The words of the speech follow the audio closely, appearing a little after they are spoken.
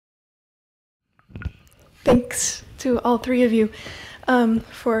Thanks to all three of you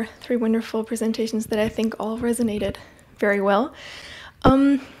for three wonderful presentations that I think all resonated very well.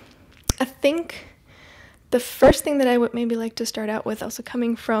 I think the first thing that I would maybe like to start out with, also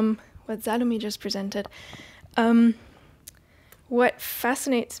coming from what Salomé just presented, what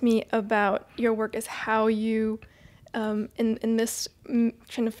fascinates me about your work is how you, in this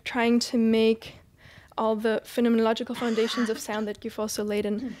kind of trying to make all the phenomenological foundations of sound that you've also laid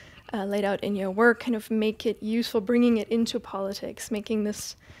out in your work, kind of make it useful, bringing it into politics, making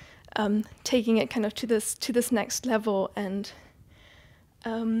this, taking it kind of to this next level. And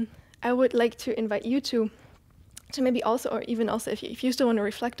I would like to invite you to maybe also, or even also if you still want to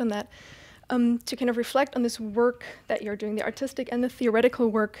reflect on that, to kind of reflect on this work that you're doing, the artistic and the theoretical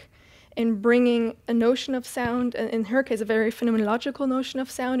work, in bringing a notion of sound, and in her case a very phenomenological notion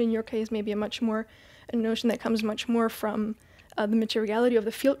of sound, in your case maybe a notion that comes much more from the materiality of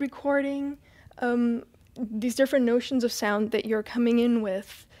the field recording, these different notions of sound that you're coming in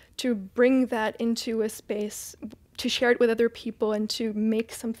with, to bring that into a space, to share it with other people, and to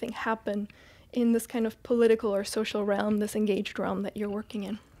make something happen in this kind of political or social realm, this engaged realm that you're working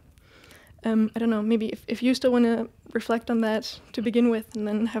in. I don't know, maybe if you still want to reflect on that to begin with, and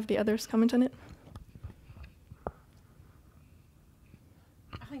then have the others comment on it.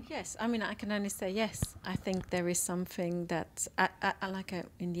 I think yes. I mean, I can only say yes. I think there is something that,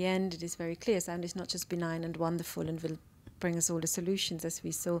 in the end, it is very clear. Sound is not just benign and wonderful and will bring us all the solutions, as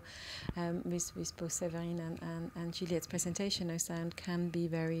we saw with both Séverine and Juliette's presentation. Our sound can be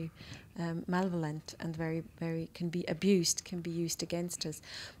very malevolent and can be abused, can be used against us.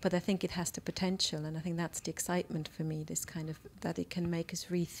 But I think it has the potential, and I think that's the excitement for me, this kind of, that it can make us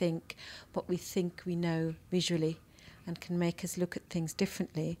rethink what we think we know visually, and can make us look at things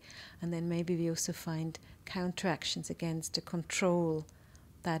differently. And then maybe we also find counteractions against the control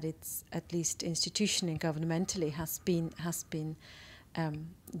that it's, at least institutionally and governmentally, has been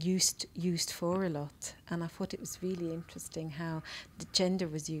used for a lot. And I thought it was really interesting how the gender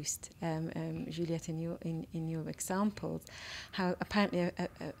was used, Juliette, in your examples, how apparently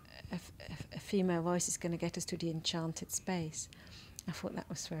a female voice is going to get us to the enchanted space. I thought that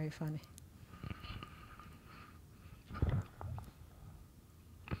was very funny.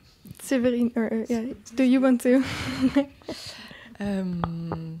 Séverine, or yeah, do you want to?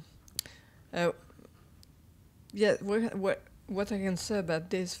 Yeah, what I can say about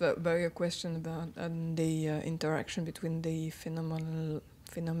this very question about the interaction between the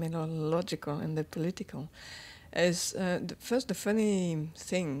phenomenological and the political is the funny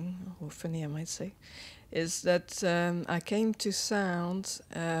thing, or funny I might say, is that I came to sound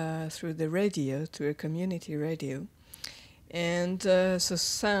through the radio, through a community radio. And so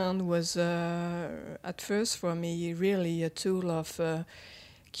sound was, at first for me, really a tool of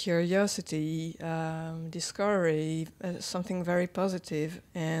curiosity, discovery, something very positive,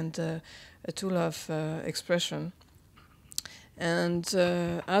 and a tool of expression. And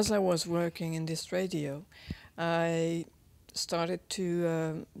as I was working in this radio, I started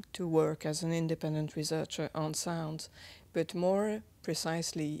to work as an independent researcher on sound, but more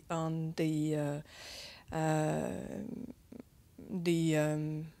precisely on the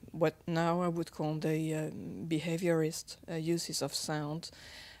what now I would call the behaviorist uses of sound,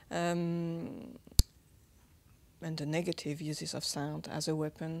 and the negative uses of sound as a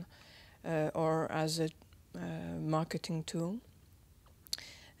weapon or as a marketing tool.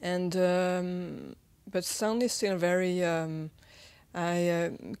 And but sound is still very. I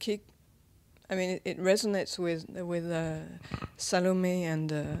mean, it resonates with Salomé and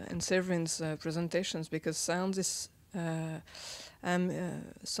Séverine's presentations, because sound is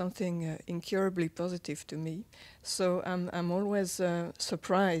something incurably positive to me. So I'm always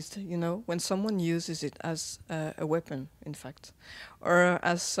surprised, you know, when someone uses it as a weapon, in fact, or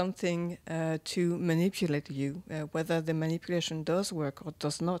as something to manipulate you, whether the manipulation does work or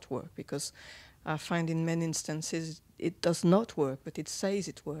does not work, because I find in many instances it does not work, but it says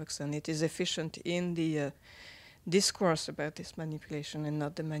it works, and it is efficient in the discourse about this manipulation and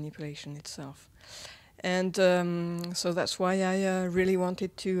not the manipulation itself. And so that's why I really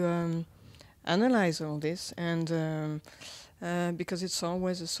wanted to analyze all this, and because it's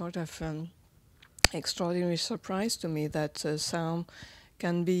always a sort of extraordinary surprise to me that sound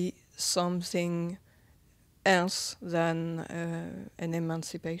can be something else than an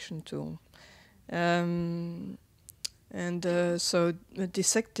emancipation tool. So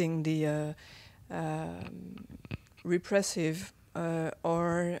dissecting the repressive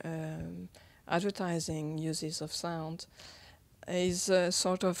or advertising uses of sound is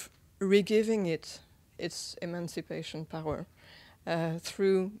sort of regiving it its emancipation power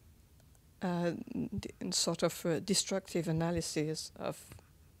through sort of destructive analysis of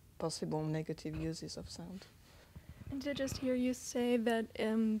possible negative uses of sound. And did I just hear you say that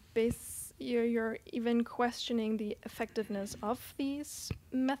you're even questioning the effectiveness of these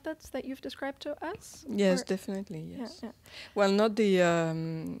methods that you've described to us? Yes, definitely. Yes. Yeah. Well, not the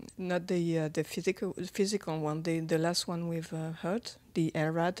physical one. The last one we've heard, the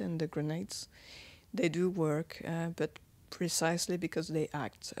air rad and the grenades, they do work, but precisely because they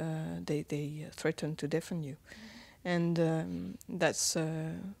act, they threaten to deafen you, and that's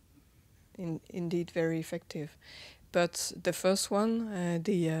indeed very effective. But the first one,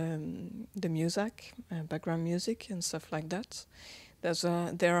 the music, background music and stuff like that,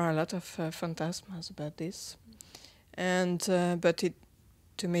 there are a lot of phantasmas about this, and but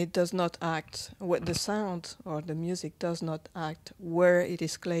to me it does not act. What the sound or the music does not act where it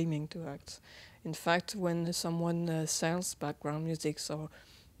is claiming to act. In fact, when someone sells background music or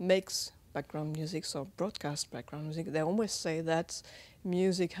makes background music or broadcasts background music, they always say that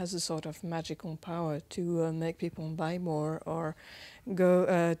music has a sort of magical power to make people buy more or go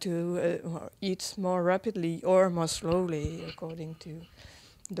or eat more rapidly or more slowly, according to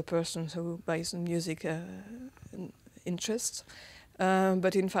the person who buys the music interests.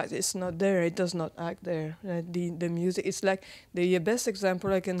 But in fact, it's not there. It does not act there. The music. It's like the best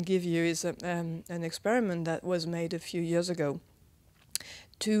example I can give you is an experiment that was made a few years ago.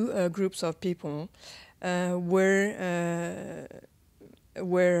 Two groups of people were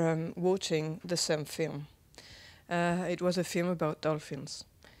watching the same film. It was a film about dolphins.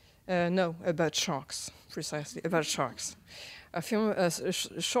 No, about sharks, precisely, about sharks. A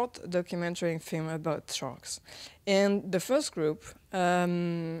short documentary film about sharks. And the first group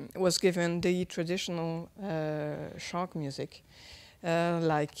was given the traditional shark music,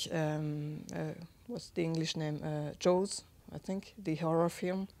 like, what's the English name? Jaws, I think, the horror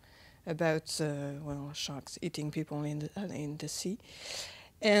film about sharks eating people in the sea.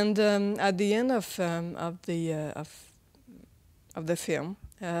 And at the end of the film,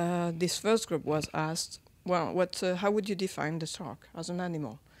 this first group was asked, well, how would you define the shark as an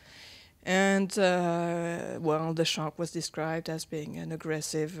animal? And the shark was described as being an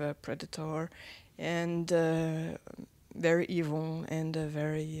aggressive predator and very evil and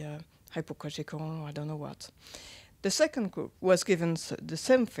very hypocritical, I don't know what. The second group was given the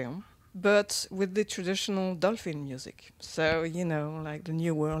same film, but with the traditional dolphin music. So, like the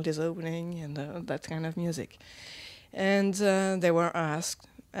new world is opening and that kind of music. And they were asked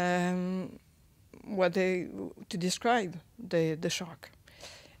to describe the shark.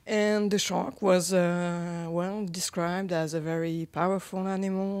 And the shark was, described as a very powerful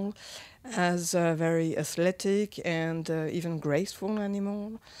animal, as a very athletic and even graceful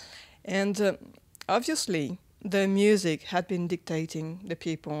animal. And obviously, the music had been dictating the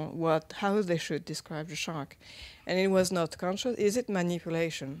people how they should describe the shark. And it was not conscious. Is it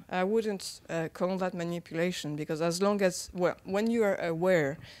manipulation? I wouldn't call that manipulation, because as long as, when you are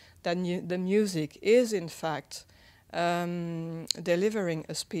aware that the music is in fact delivering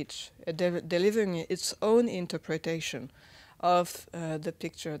a speech, delivering its own interpretation of the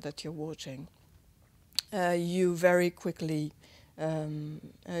picture that you're watching, you very quickly,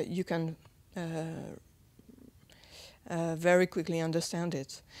 you can very quickly understand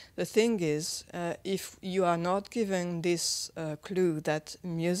it. The thing is, if you are not given this clue that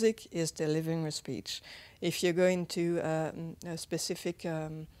music is delivering a speech, if you go into a specific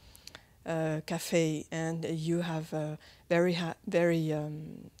cafe and you have very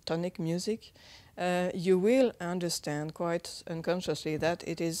tonic music, you will understand quite unconsciously that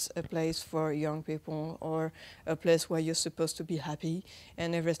it is a place for young people or a place where you're supposed to be happy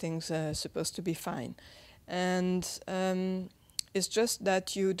and everything's supposed to be fine. And it's just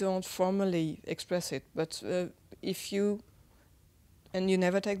that you don't formally express it, but if you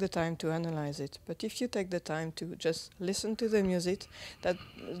never take the time to analyze it. But if you take the time to just listen to the music,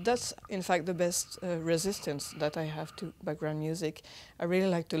 that's in fact the best resistance that I have to background music. I really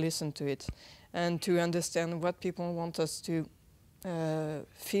like to listen to it and to understand what people want us to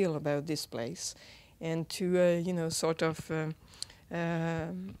feel about this place, and to sort of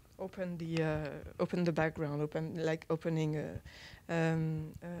open the background, opening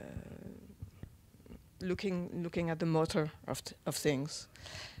looking at the motor of things.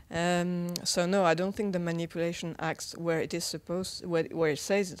 So no, I don't think the manipulation acts where it is supposed, where it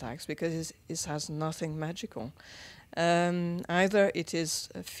says it acts, because it has nothing magical. Either it is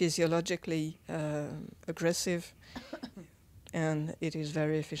physiologically aggressive, and it is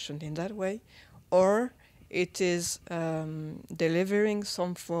very efficient in that way, or it is delivering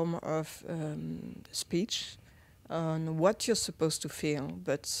some form of speech, on what you're supposed to feel.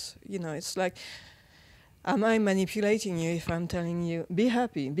 But, you know, it's like, am I manipulating you if I'm telling you, be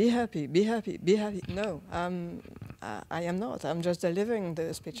happy, be happy, be happy, be happy? No, I am not. I'm just delivering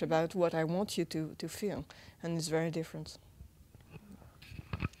the speech about what I want you to feel, and it's very different.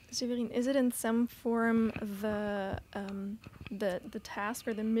 Séverine, is it in some form the task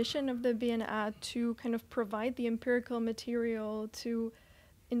or the mission of the BNA to kind of provide the empirical material to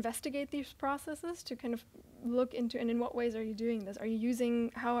investigate these processes, to kind of look into, and in what ways are you doing this?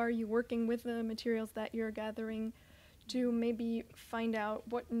 How are you working with the materials that you're gathering to maybe find out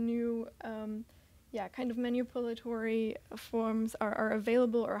what new kind of manipulatory forms are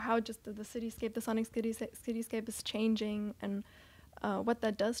available, or how just the cityscape, the sonic cityscape is changing, and what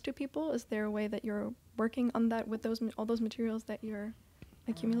that does to people? Is there a way that you're working on that with all those materials that you're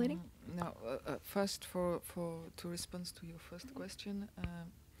accumulating? No. First, to respond to your first question,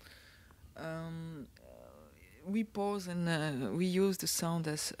 we pose and we use the sound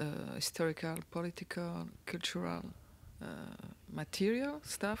as historical, political, cultural material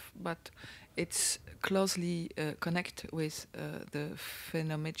stuff, but it's closely connected with the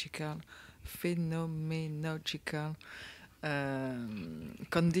phenomenological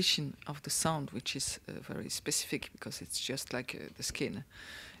condition of the sound, which is very specific because it's just like the skin.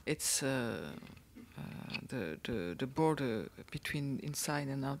 It's the border between inside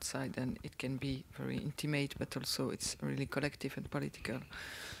and outside, and it can be very intimate, but also it's really collective and political.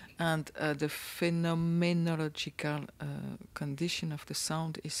 And the phenomenological condition of the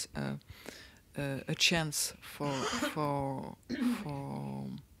sound is a chance for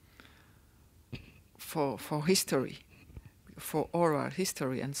history, for oral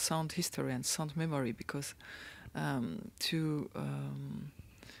history and sound memory, because to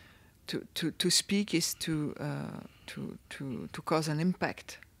speak is to cause an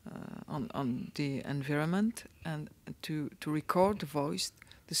impact on the environment, and to record the voice,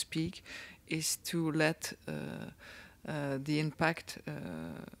 to speak, is to let the impact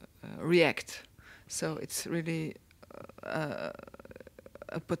react. So it's really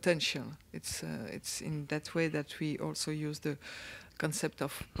a potential. It's in that way that we also use the concept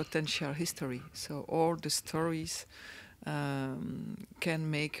of potential history. So all the stories can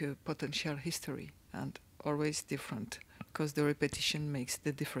make a potential history, and always different, because the repetition makes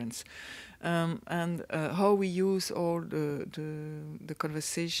the difference. And how we use all the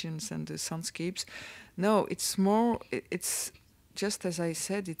conversations and the soundscapes, no, it's more, it's just as I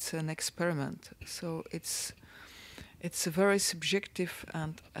said, it's an experiment. So it's a very subjective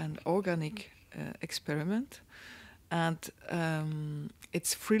and organic experiment, and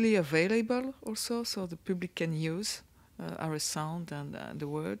it's freely available also, so the public can use our sound and the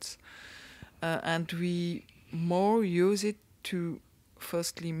words, and we more use it to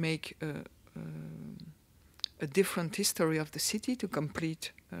firstly make a different history of the city, to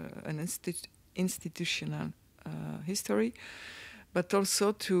complete an institutional history, but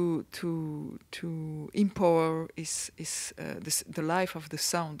also to empower the life of the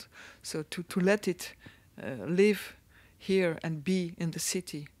sound, so to let it live here and be in the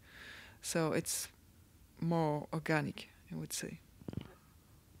city. So it's more organic, I would say.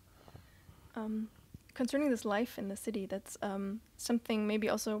 Concerning this life in the city, that's something, maybe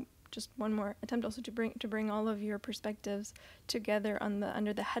also just one more attempt also to bring all of your perspectives together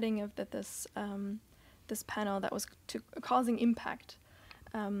under the heading of this panel that was causing impact,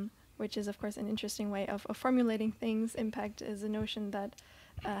 which is of course an interesting way of formulating things. Impact is a notion that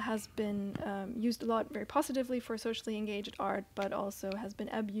has been used a lot very positively for socially engaged art, but also has been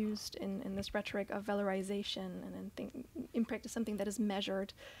abused in this rhetoric of valorization, and impact is something that is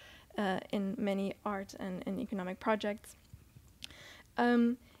measured in many art and economic projects.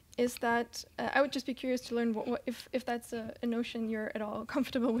 Is that I would just be curious to learn if that's a notion you're at all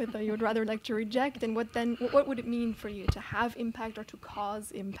comfortable with, or you would rather like to reject, and what would it mean for you to have impact or to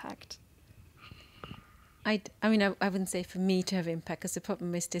cause impact? I mean, I wouldn't say for me to have impact, because the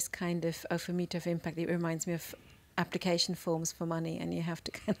problem is this kind of, for me to have impact, it reminds me of application forms for money, and you have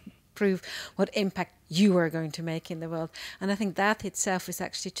to kind of prove what impact you are going to make in the world. And I think that itself is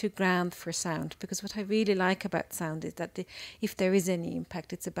actually too grand for sound, because what I really like about sound is that if there is any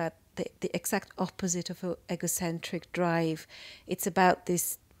impact, it's about the exact opposite of an egocentric drive. It's about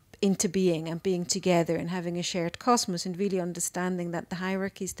this interbeing and being together and having a shared cosmos, and really understanding that the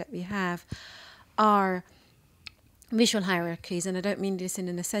hierarchies that we have are visual hierarchies, and I don't mean this in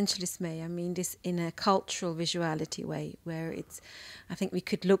an essentialist way, I mean this in a cultural visuality way, where I think we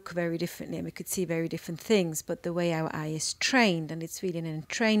could look very differently and we could see very different things, but the way our eye is trained, and it's really an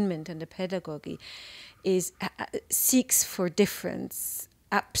entrainment and a pedagogy, seeks for difference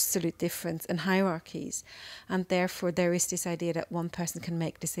absolute difference and hierarchies, and therefore there is this idea that one person can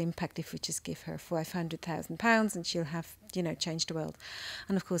make this impact if we just give her £500,000 and she'll have, you know, changed the world.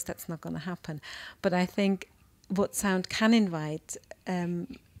 And of course that's not going to happen. But I think what sound can invite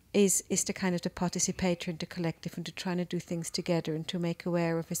is the kind of the participatory and the collective, and to trying to do things together and to make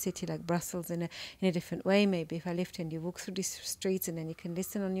aware of a city like Brussels in a different way. Maybe if I lived here and you walk through these streets and then you can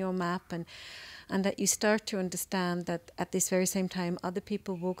listen on your map, and that you start to understand that at this very same time other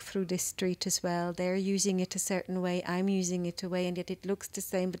people walk through this street as well. They're using it a certain way, I'm using it a way, and yet it looks the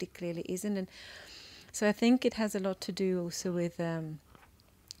same but it clearly isn't. And so I think it has a lot to do also with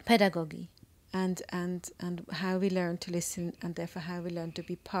pedagogy and how we learn to listen, and therefore how we learn to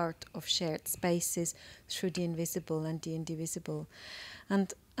be part of shared spaces through the invisible and the indivisible.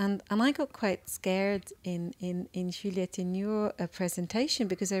 And I got quite scared in Juliette, in your presentation,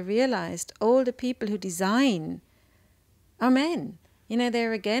 because I realized all the people who design are men. You know,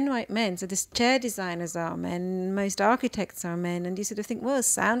 they're again white men. So the chair designers are men, most architects are men, and you sort of think, well,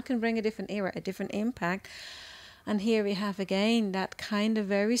 sound can bring a different era, a different impact. And here we have again that kind of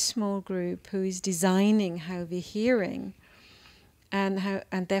very small group who is designing how we're hearing and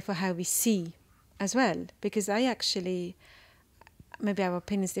therefore how we see as well. Because I actually, maybe our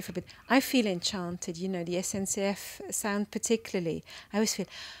opinions differ, but I feel enchanted, you know, the SNCF sound particularly. I always feel,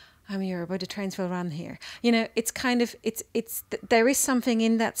 I'm Europe, the trains will run here. You know, it's kind of, there is something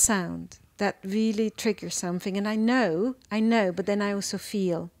in that sound that really triggers something. And I know, but then I also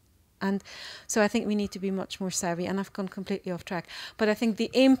feel. And so I think we need to be much more savvy, and I've gone completely off track. But I think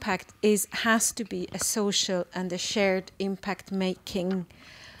the impact has to be a social and a shared impact making,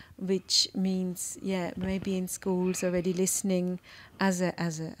 which means, maybe in schools already listening as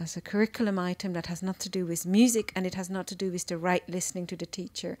a curriculum item that has not to do with music, and it has not to do with the right listening to the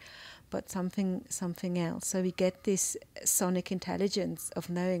teacher, but something else. So we get this sonic intelligence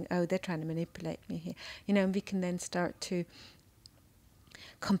of knowing, oh, they're trying to manipulate me here. You know, and we can then start to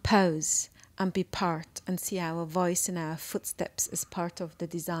compose and be part and see our voice and our footsteps as part of the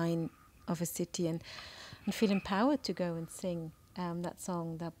design of a city, and feel empowered to go and sing that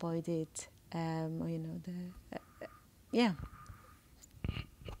song that boy did, or, you know,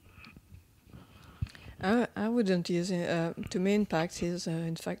 I wouldn't use it. To me, impact is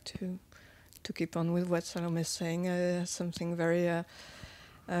in fact to keep on with what Salomé is saying, something very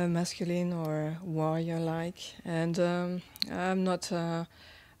masculine or warrior-like, and I'm not.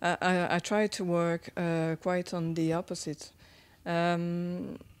 I try to work quite on the opposite.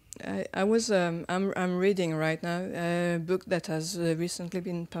 I'm reading right now a book that has recently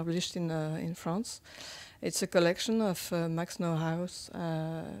been published in France. It's a collection of Max Neuhaus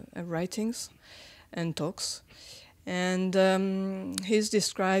writings and talks. And he's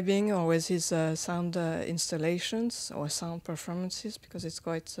describing always his sound installations or sound performances, because it's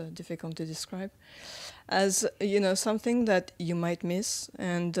quite difficult to describe, as, you know, something that you might miss.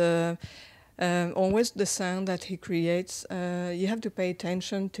 And always the sound that he creates, you have to pay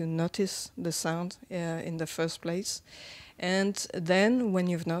attention to notice the sound in the first place. And then when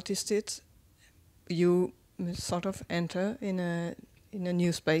you've noticed it, you sort of enter in a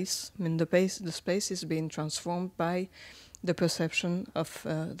new space. I mean, the space is being transformed by the perception of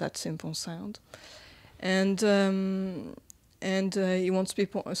that simple sound, and he wants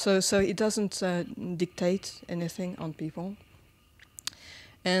people. So he doesn't dictate anything on people.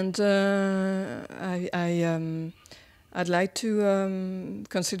 And I'd like to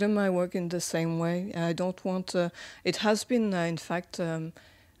consider my work in the same way. I don't want. It has been, in fact,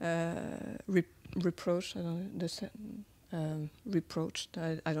 reproached. I don't know, reproached.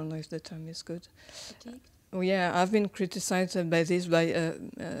 I don't know if the term is good. Oh, yeah, I've been criticized by this by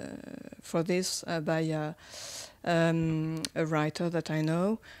a writer that I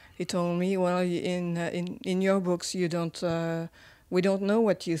know. He told me, well, in your books you don't. We don't know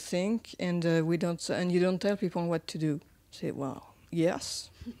what you think, and you don't tell people what to do. I say, well, yes,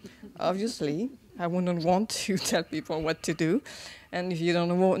 obviously, I wouldn't want to tell people what to do. And if you don't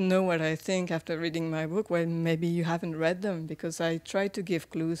know what I think after reading my book, well, maybe you haven't read them, because I try to give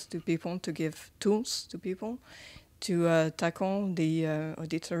clues to people, to give tools to people to tackle the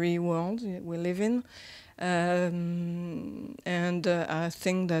auditory world we live in. And I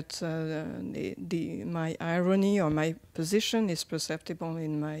think that my irony or my position is perceptible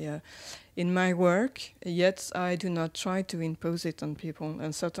in my work, yet I do not try to impose it on people,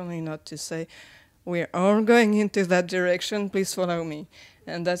 and certainly not to say, we're all going into that direction, please follow me.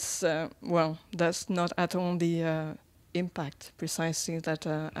 And that's, that's not at all the impact precisely that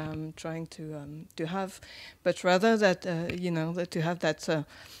I'm trying to have, but rather that, that to have that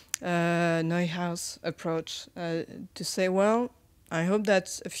Neuhaus approach, to say, well, I hope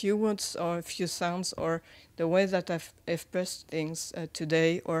that a few words or a few sounds or the way that I've expressed things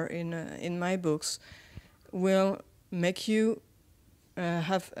today or in my books will make you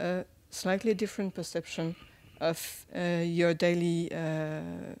have a slightly different perception of your daily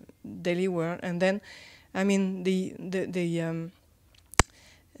world. And then, I mean, le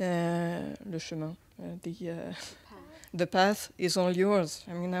chemin, the path is all yours.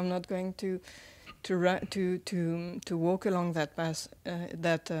 I mean, I'm not going to walk along that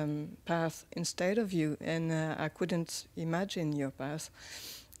path instead of you, and I couldn't imagine your path.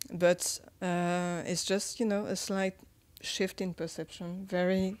 But it's just, you know, a slight shift in perception,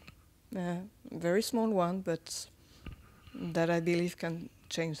 very small one, but that I believe can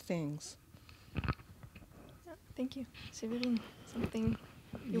change things. Thank you. Séverine, something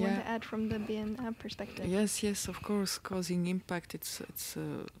you want to add from the BNA perspective? Yes, of course. Causing impact, it's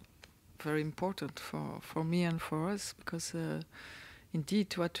very important for me and for us, because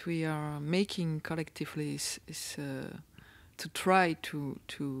indeed what we are making collectively is to try to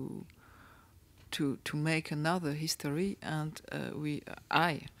make another history, and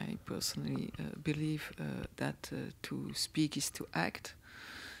I personally believe that to speak is to act,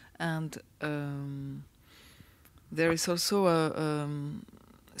 and there is also a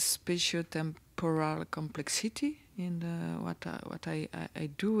spatio-temporal complexity in what I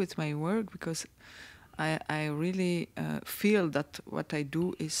do with my work, because I really feel that what I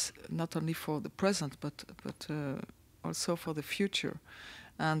do is not only for the present but also for the future,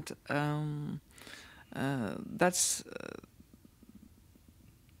 and that's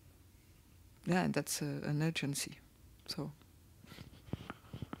an urgency. So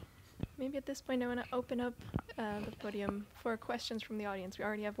maybe at this point I want to open up the podium for questions from the audience. We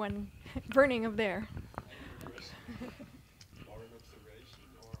already have one burning up there. Or an observation,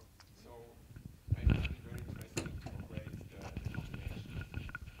 or so I find it very interesting to raise the combination.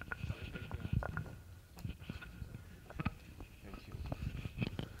 Shall I take Thank you.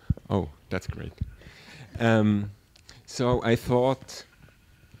 Oh, that's great. So I thought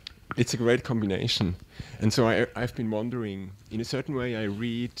it's a great combination. And so I've been wondering, in a certain way I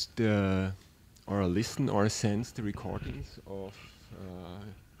read or I listen or I sense the recordings of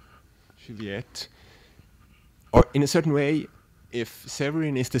Juliette. Or in a certain way, if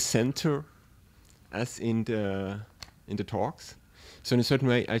Séverine is the center, as in the talks, so in a certain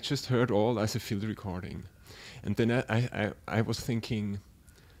way I just heard all as a field recording. And then I was thinking,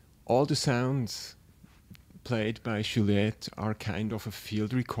 all the sounds played by Juliette are kind of a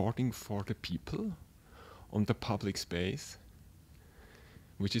field recording for the people on the public space,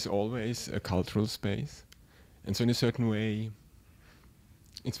 which is always a cultural space. And so in a certain way,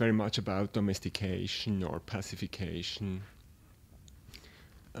 it's very much about domestication or pacification.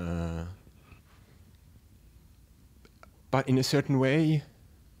 But in a certain way,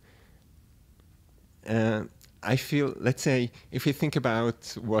 I feel, let's say, if you think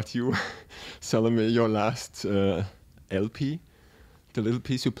about what you, Salomé, your last LP, the little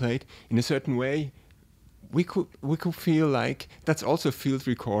piece you played, in a certain way, we could feel like that's also a field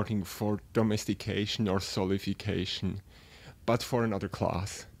recording for domestication or solidification, but for another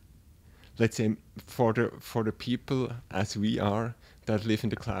class. Let's say for the people as we are that live in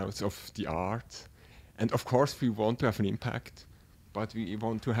the clouds of the art, and of course we want to have an impact, but we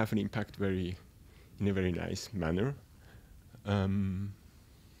want to have an impact in a very nice manner.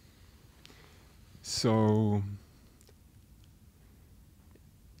 So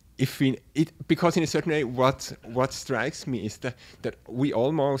because in a certain way, what strikes me is that we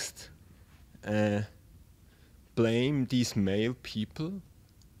almost blame these male people,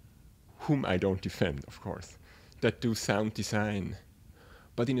 whom I don't defend, of course, that do sound design.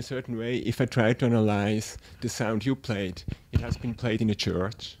 But in a certain way, if I try to analyze the sound you played, it has been played in a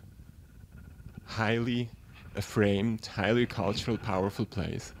church, highly framed, highly cultural, powerful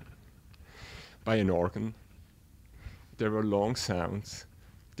place, by an organ. There were long sounds.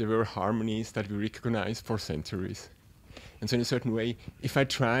 There were harmonies that we recognized for centuries. And so in a certain way, if I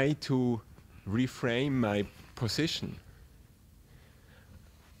try to reframe my position,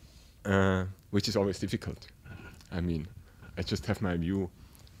 which is always difficult. I mean, I just have my view,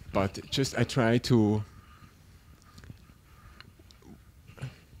 but just I try to,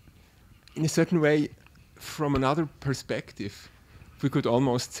 in a certain way, from another perspective, we could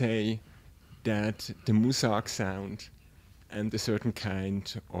almost say that the Muzak sound and a certain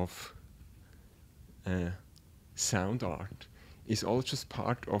kind of sound art is all just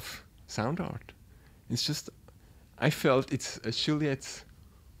part of sound art. It's just, I felt it's Juliette's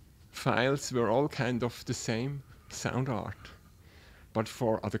files were all kind of the same sound art, but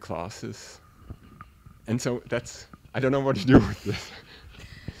for other classes. And so that's I don't know what to do with this.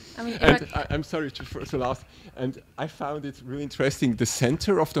 I mean, And I'm sorry to last. And I found it really interesting. The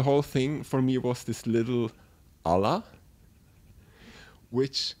center of the whole thing for me was this little Allah,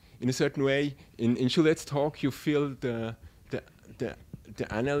 which in a certain way, in Juliette's talk, you feel the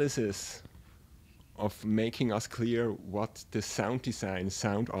analysis of making us clear what the sound design,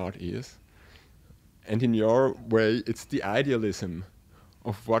 sound art is. And in your way, it's the idealism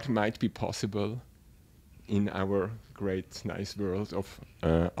of what might be possible in our great, nice world of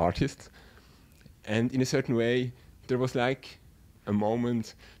artists. And in a certain way, there was like a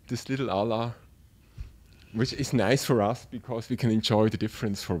moment, this little Allah, which is nice for us because we can enjoy the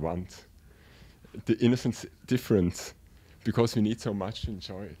difference for once. The innocent difference, because we need so much to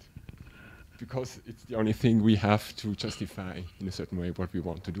enjoy it. Because it's the only thing we have to justify in a certain way what we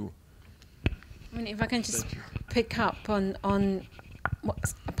want to do. I mean, if I can just pick up on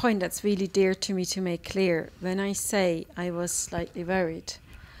a point that's really dear to me to make clear. When I say I was slightly worried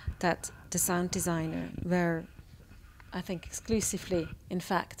that the sound designer were, I think, exclusively, in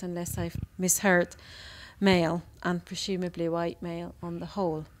fact, unless I've misheard, male and presumably white male on the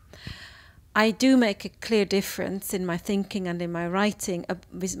whole. I do make a clear difference in my thinking and in my writing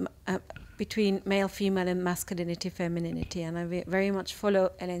between male, female and masculinity, femininity, and I very much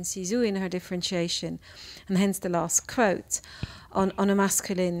follow Hélène Cizou in her differentiation, and hence the last quote on a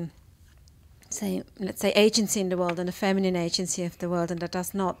masculine, let's say agency in the world and a feminine agency of the world, and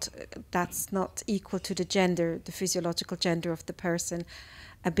that's not equal to the gender, the physiological gender of the person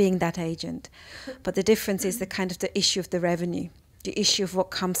being that agent. But the difference is the kind of the issue of the revenue, the issue of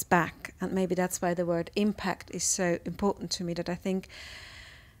what comes back, and maybe that's why the word impact is so important to me, that I think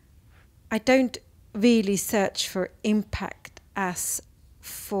I don't really search for impact as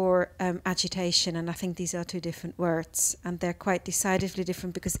for agitation, and I think these are two different words, and they're quite decidedly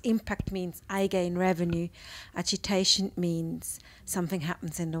different, because impact means I gain revenue, agitation means something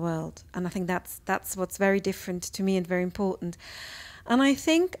happens in the world, and I think that's what's very different to me and very important. And I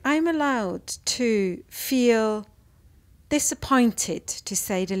think I'm allowed to feel disappointed, to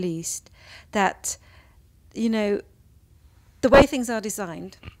say the least, that, you know, the way things are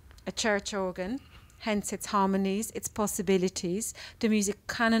designed, a church organ, hence its harmonies, its possibilities, the music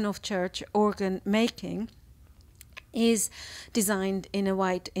canon of church organ making is designed in a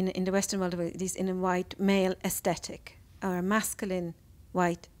white, in the Western world, it is in a white male aesthetic, or a masculine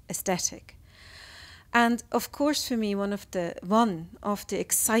white aesthetic. And of course, for me, one of the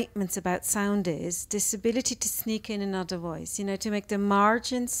excitements about sound is this ability to sneak in another voice, you know, to make the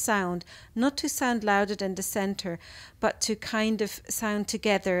margins sound, not to sound louder than the center, but to kind of sound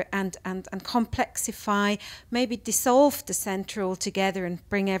together and complexify, maybe dissolve the center altogether and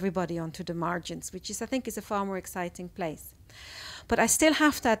bring everybody onto the margins, which is, I think, is a far more exciting place. But I still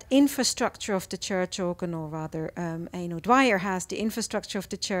have that infrastructure of the church organ, or rather, Aino Dwyer has the infrastructure of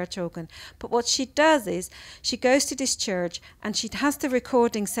the church organ. But what she does is she goes to this church and she has the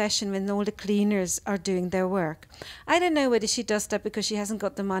recording session when all the cleaners are doing their work. I don't know whether she does that because she hasn't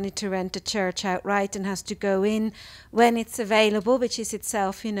got the money to rent a church outright and has to go in when it's available, which is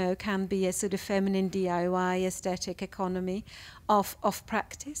itself, you know, can be a sort of feminine DIY aesthetic economy of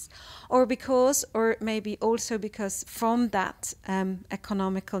practice, or maybe also because from that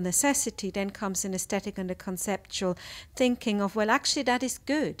economical necessity then comes an aesthetic and a conceptual thinking of, well, actually that is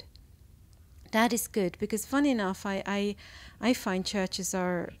good. That is good, because funny enough, I find churches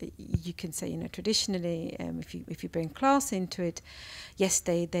are, you can say, you know, traditionally, if you bring class into it, yes,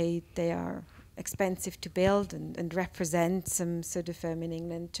 they are expensive to build and represent some sort of in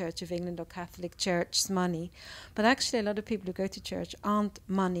England, Church of England or Catholic Church's money. But actually a lot of people who go to church aren't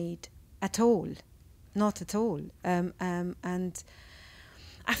moneyed at all. Not at all. And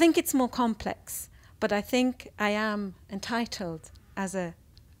I think it's more complex. But I think I am entitled, as a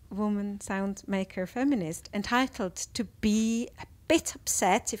woman sound maker feminist, entitled to be a bit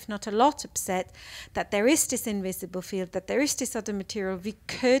upset, if not a lot upset, that there is this invisible field, that there is this other material. We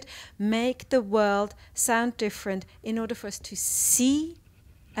could make the world sound different in order for us to see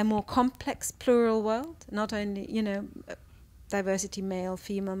a more complex plural world, not only, you know, diversity, male,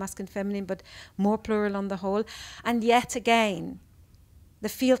 female, masculine, feminine, but more plural on the whole. And yet again, the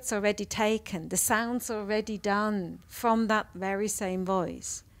field's already taken, the sound's already done from that very same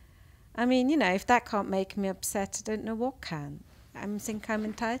voice. I mean, you know, if that can't make me upset, I don't know what can. I think I'm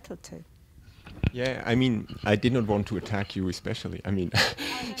entitled to. Yeah, I mean, I did not want to attack you especially. I mean,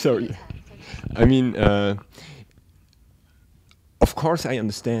 so, I mean, of course I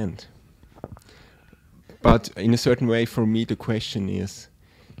understand. But in a certain way, for me, the question is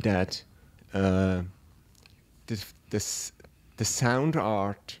that the sound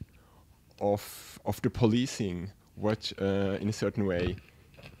art of the policing what in a certain way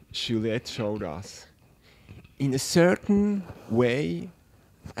Juliette showed us. In a certain way,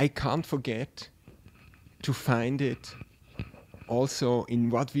 I can't forget to find it also in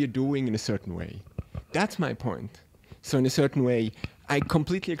what we are doing in a certain way. That's my point. So in a certain way, I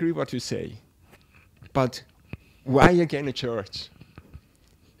completely agree what you say. But why again a church?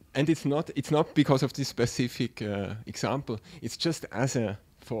 And it's not because of this specific example. It's just as a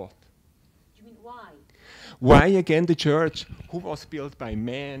thought. You mean why? Why again the church? Who was built by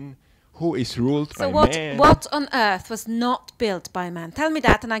man? Who is ruled by man? So what on earth was not built by man? Tell me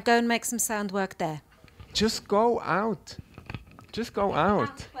that, and I go and make some sound work there. Just go out. Just go out.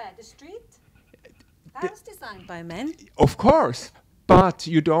 Out where? The street? That was designed by men. Of course, but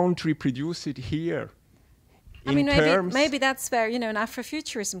you don't reproduce it here. I mean, maybe that's where, you know, an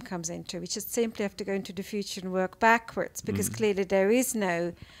Afrofuturism comes into. We just simply have to go into the future and work backwards, because clearly there is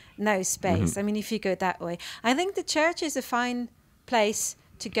no space. I mean, if you go that way. I think the church is a fine place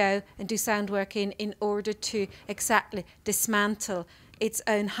to go and do sound work in order to exactly dismantle its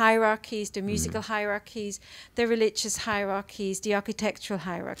own hierarchies, the musical hierarchies, the religious hierarchies, the architectural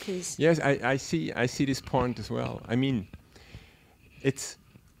hierarchies. Yes, I see this point as well. I mean, it's,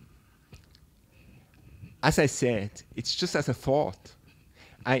 as I said, it's just as a thought.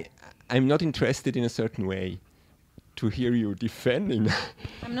 I'm not interested in a certain way to hear you defending.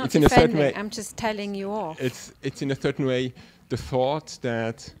 I'm not it's in a certain way, I'm just telling you off. It's in a certain way the thought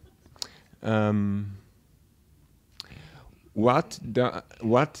that what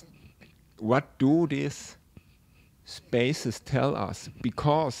do these spaces tell us?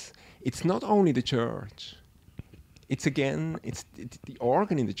 Because it's not only the church. It's the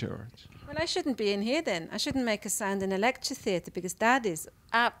organ in the church. Well, I shouldn't be in here then. I shouldn't make a sound in a lecture theatre, because that is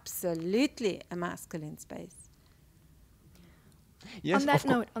absolutely a masculine space. Yes,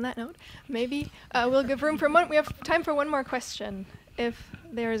 on that note, maybe we'll give room for we have time for one more question. If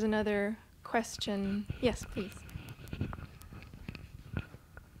there is another question, yes, please.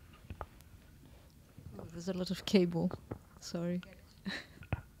 Oh, there's a lot of cable. Sorry.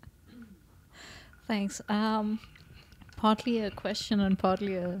 Thanks. Partly a question and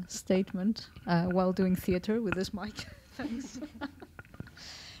partly a statement while doing theatre with this mic. Thanks.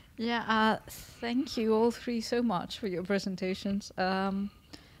 Yeah, thank you all three so much for your presentations. I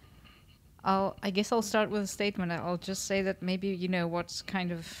guess I'll start with a statement. I'll just say that maybe, you know, what's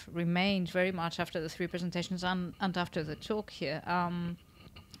kind of remained very much after the three presentations and after the talk here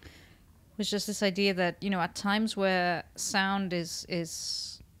was just this idea that, you know, at times where sound is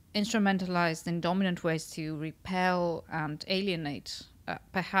instrumentalized in dominant ways to repel and alienate,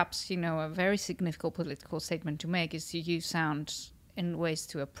 perhaps, you know, a very significant political statement to make is to use sound in ways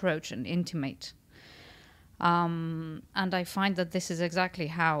to approach and intimate. And I find that this is exactly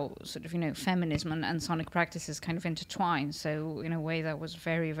how sort of, you know, feminism and sonic practices kind of intertwine. So in a way that was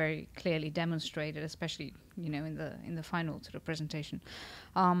very, very clearly demonstrated, especially, you know, in the final sort of presentation.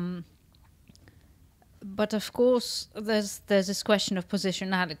 But of course, there's this question of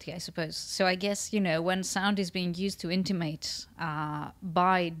positionality, I suppose. So I guess, you know, when sound is being used to intimate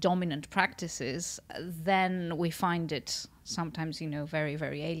by dominant practices, then we find it sometimes, you know, very,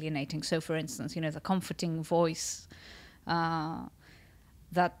 very alienating. So, for instance, you know, the comforting voice that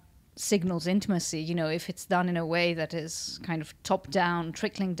signals intimacy, you know, if it's done in a way that is kind of top-down,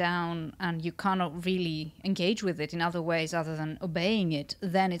 trickling down, and you cannot really engage with it in other ways other than obeying it,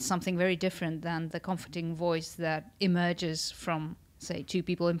 then it's something very different than the comforting voice that emerges from, say, two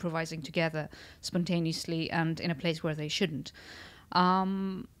people improvising together spontaneously and in a place where they shouldn't.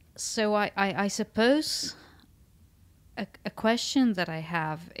 So I suppose a question that I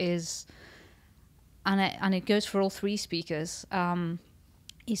have is, and it goes for all three speakers,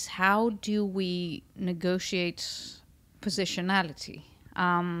 is how do we negotiate positionality?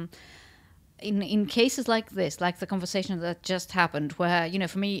 In cases like this, like the conversation that just happened, where, you know,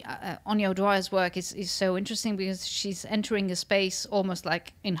 for me, Anya O'Dwyer's work is so interesting because she's entering a space almost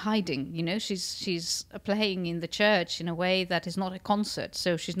like in hiding, you know, she's playing in the church in a way that is not a concert,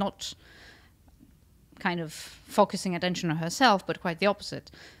 so she's not kind of focusing attention on herself, but quite the opposite.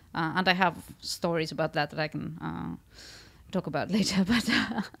 And I have stories about that I can talk about later,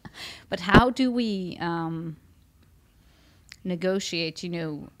 but how do we negotiate, you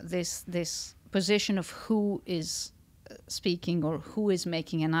know, this position of who is speaking or who is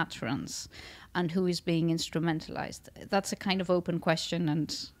making an utterance and who is being instrumentalized? That's a kind of open question,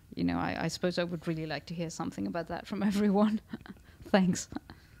 and, you know, I suppose I would really like to hear something about that from everyone. Thanks.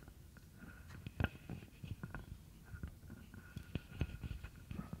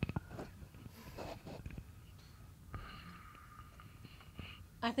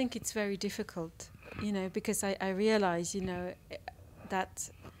 I think it's very difficult you know, because I realize, you know, that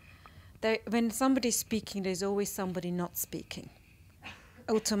when somebody's speaking, there's always somebody not speaking,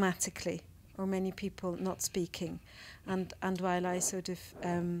 automatically, or many people not speaking. And while I sort of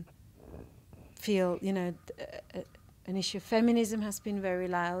feel, you know, an issue of feminism has been very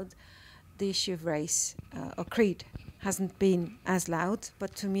loud, the issue of race or creed hasn't been as loud,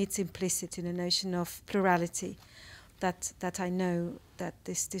 but to me it's implicit in a notion of plurality, that I know that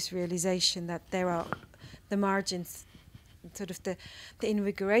this realization that there are the margins, sort of the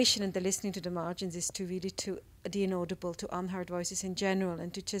invigoration and the listening to the margins is to really to the inaudible, to unheard voices in general,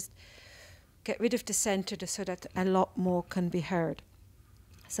 and to just get rid of the center so that a lot more can be heard.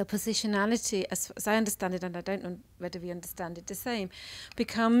 So positionality, as I understand it, and I don't know whether we understand it the same,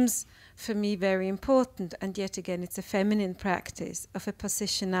 becomes for me very important. And yet again, it's a feminine practice of a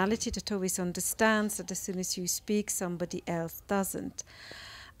positionality that always understands that as soon as you speak, somebody else doesn't.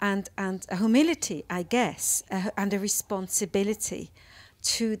 And a humility, I guess, and a responsibility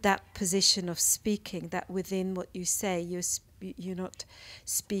to that position of speaking, that within what you say, you're not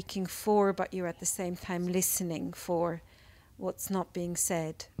speaking for, but you're at the same time listening for what's not being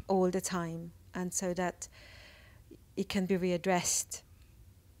said all the time, and so that it can be readdressed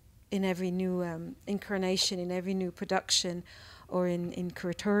in every new incarnation, in every new production, or in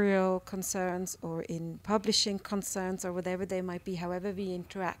curatorial concerns, or in publishing concerns, or whatever they might be, however we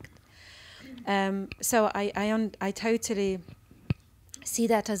interact. So I totally see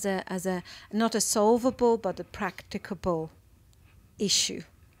that as a not a solvable but a practicable issue,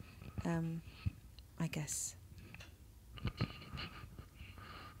 I guess.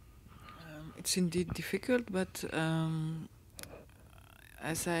 It's indeed difficult, but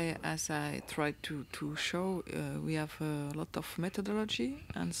as I tried to show, we have a lot of methodology,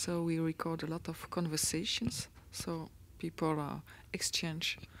 and so we record a lot of conversations. So people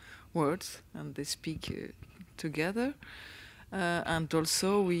exchange words and they speak together, and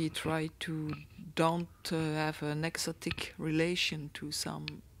also we try to don't have an exotic relation to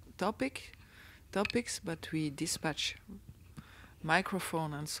some topics, but we dispatch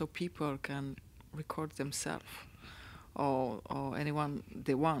microphone, and so people can record themselves or anyone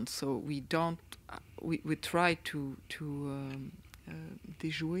they want. So we don't we try to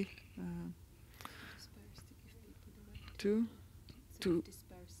déjouer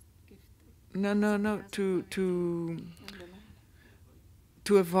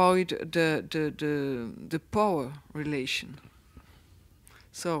to avoid the power relation.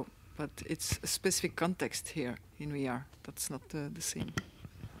 So, but it's a specific context here in VR. That's not the same.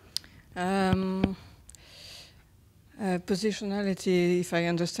 Positionality, if I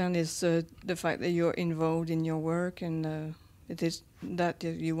understand, is the fact that you're involved in your work, and it is that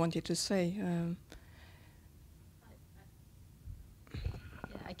you wanted to say.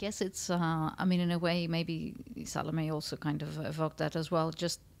 I guess it's, I mean, in a way, maybe Salomé also kind of evoked that as well,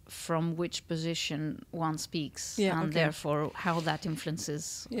 just from which position one speaks, and therefore how that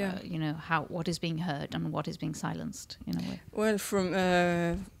influences, you know, what is being heard and what is being silenced, in a way. Well,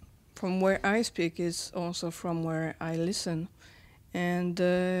 from where I speak is also from where I listen, and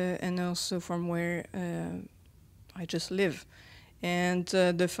also from where I just live, and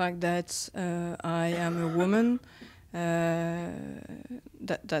the fact that I am a woman.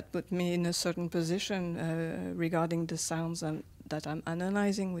 That put me in a certain position regarding the sounds that I'm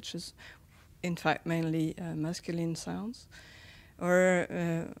analyzing, which is in fact mainly masculine sounds, or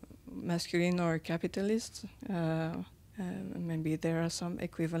masculine or capitalist. Maybe there are some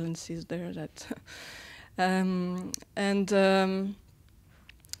equivalencies there that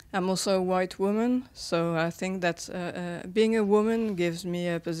I'm also a white woman, so I think that being a woman gives me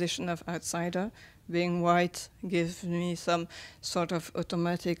a position of outsider. Being white gives me some sort of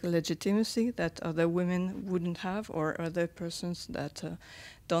automatic legitimacy that other women wouldn't have, or other persons that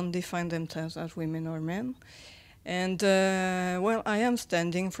don't define themselves as women or men. And, well, I am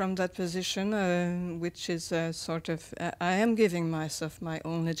standing from that position, which is sort of, I am giving myself my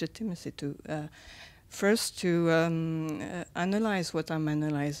own legitimacy to, first to analyze what I'm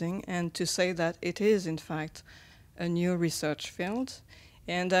analyzing, and to say that it is, in fact, a new research field.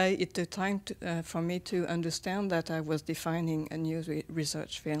 And it took time for me to understand that I was defining a new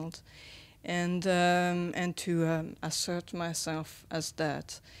research field, and to assert myself as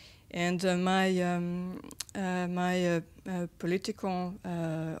that. And my political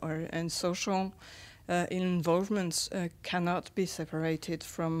and social involvements cannot be separated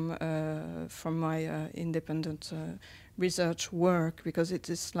from my independent research work, because it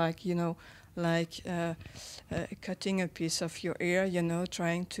is like, you know, like cutting a piece of your ear, you know,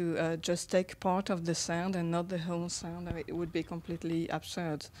 trying to just take part of the sound and not the whole sound. I mean, it would be completely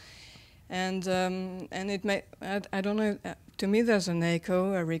absurd. and it may I don't know. To me, there's an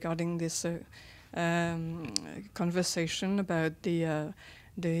echo regarding this conversation about the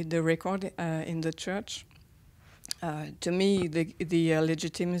record in the church. To me, the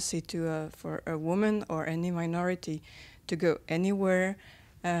legitimacy for a woman or any minority to go anywhere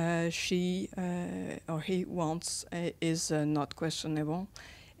she or he wants is not questionable.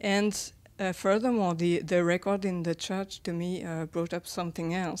 And furthermore, the record in the church to me brought up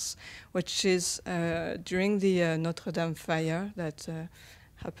something else, which is during the Notre Dame fire that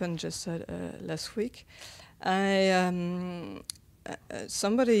happened just last week.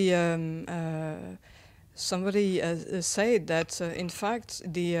 Somebody said that in fact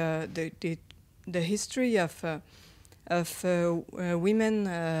the history of women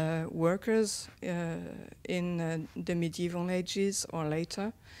workers in the medieval ages or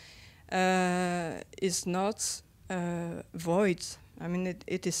later is not void. I mean,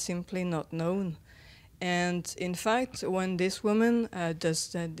 it is simply not known. And in fact, when this woman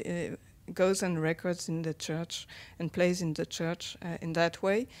goes and records in the church and plays in the church in that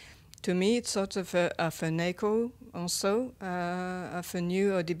way, to me it's sort of an echo also of a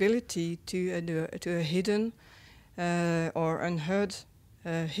new audibility to a hidden or unheard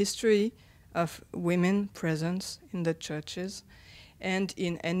history of women presence in the churches and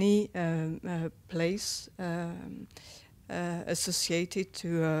in any place associated to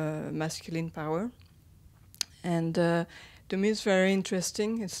masculine power. And to me it's very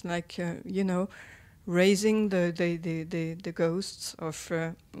interesting. It's like, raising the ghosts of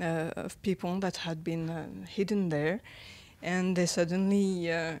people that had been hidden there, and they suddenly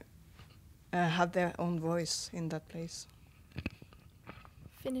have their own voice in that place.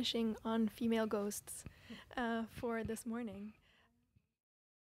 Finishing on female ghosts for this morning.